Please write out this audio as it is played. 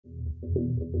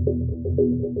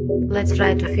Let's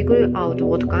try to figure out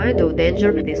what kind of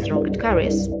danger this rocket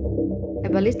carries. A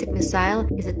ballistic missile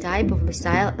is a type of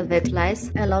missile that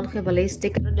flies along a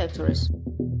ballistic trajectories.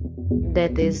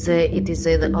 That is, it is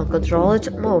in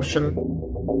uncontrolled motion.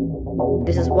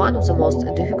 This is one of the most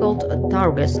difficult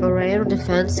targets for air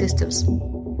defense systems.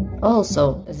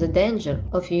 Also, the danger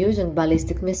of using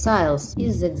ballistic missiles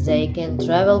is that they can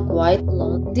travel quite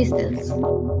long distance.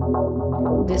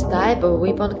 This type of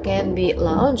weapon can be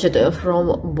launched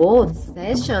from both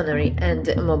stationary and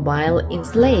mobile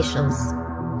installations.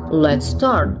 Let's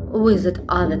start with the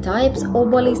other types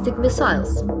of ballistic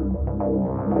missiles.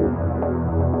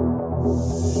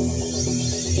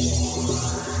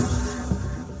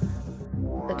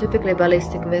 Typically,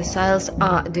 ballistic missiles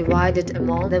are divided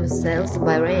among themselves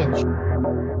by range.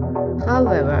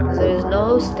 However, there is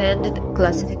no standard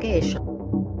classification.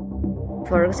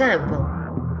 For example,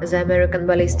 the American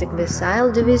Ballistic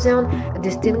Missile Division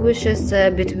distinguishes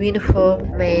between four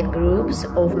main groups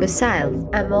of missiles,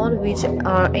 among which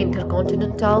are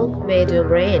intercontinental, medium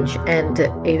range, and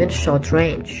even short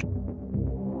range.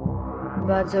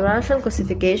 But the Russian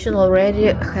classification already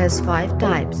has 5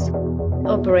 types: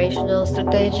 operational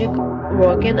strategic,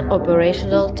 working,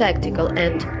 operational tactical,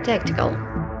 and tactical.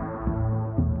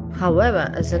 However,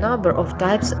 the number of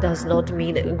types does not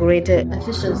mean greater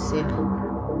efficiency,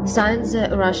 since the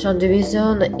Russian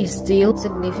division is still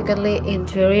significantly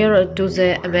inferior to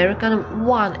the American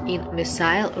one in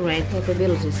missile range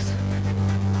capabilities.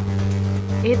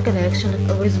 In connection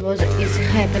with what is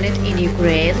happening in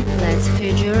Ukraine, let's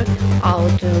figure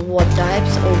out what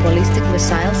types of ballistic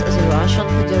missiles the Russian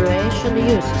Federation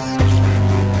uses.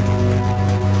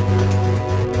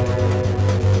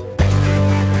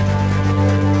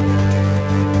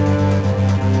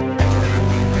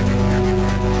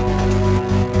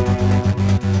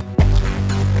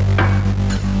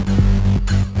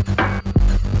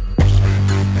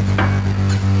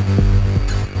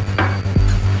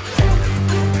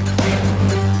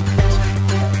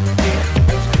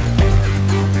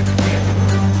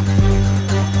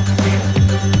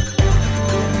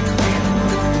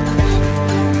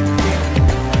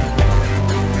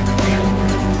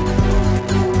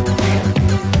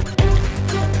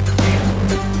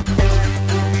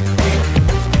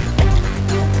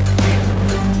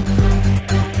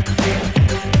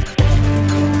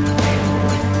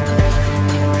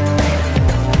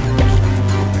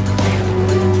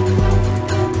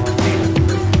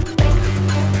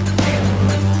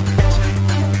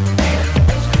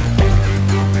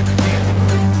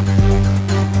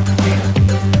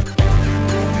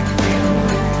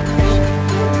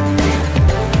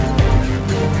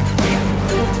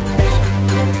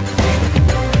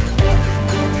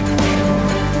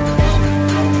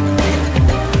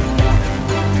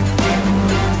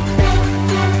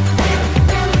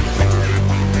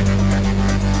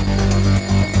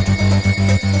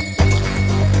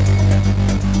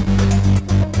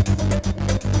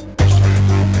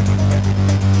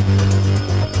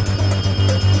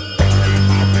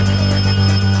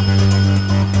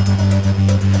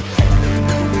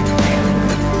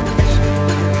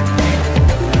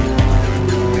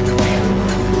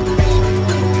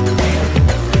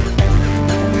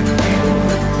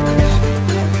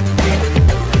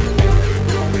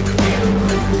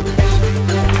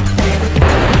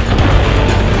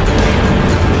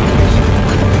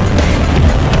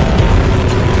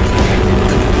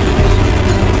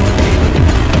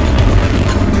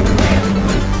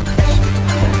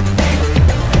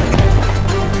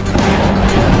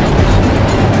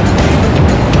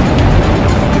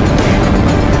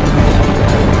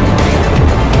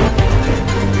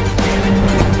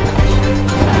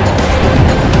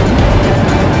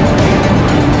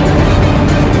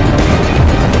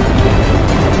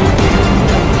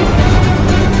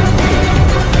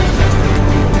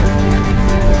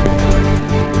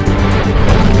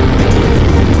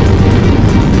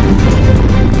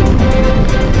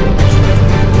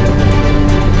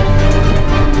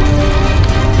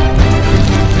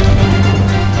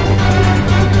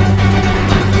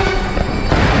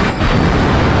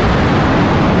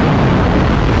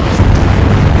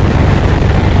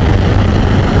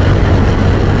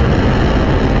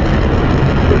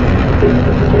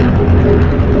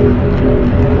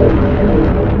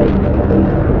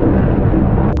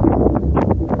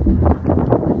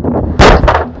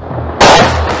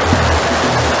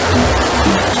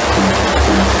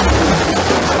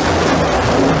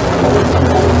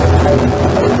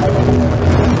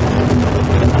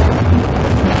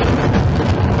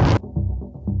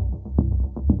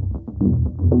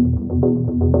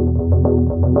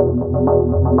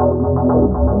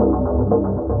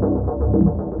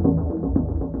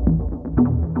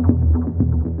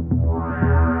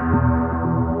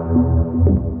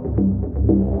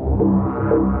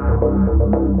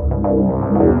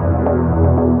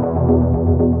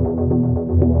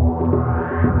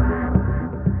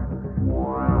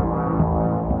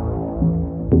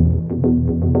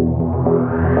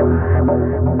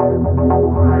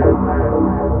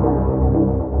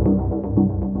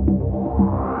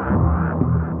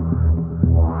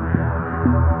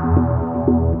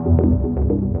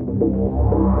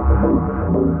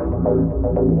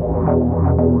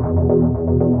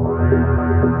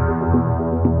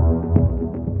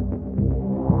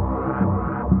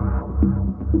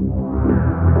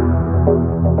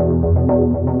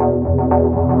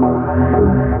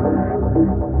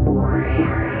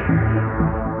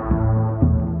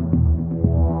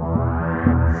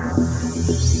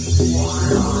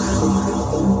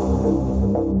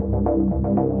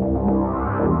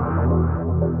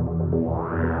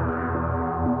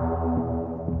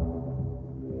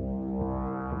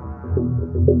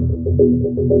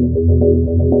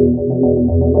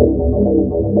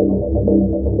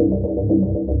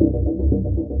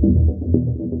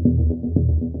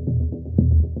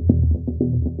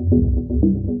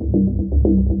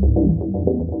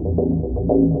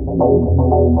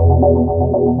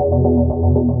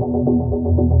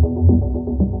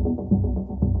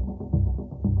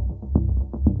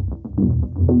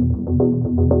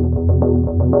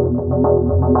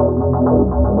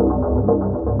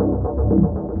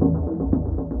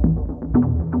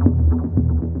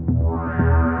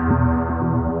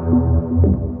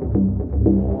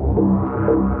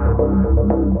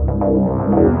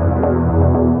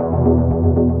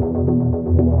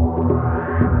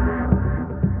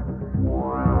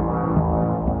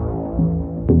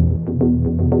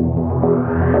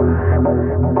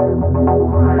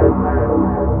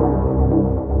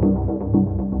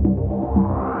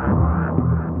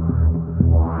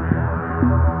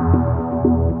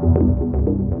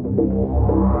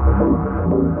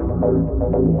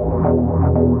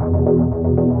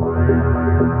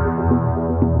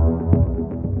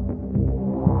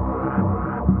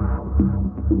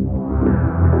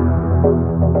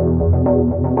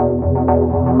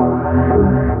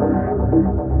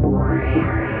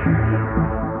 Yeah.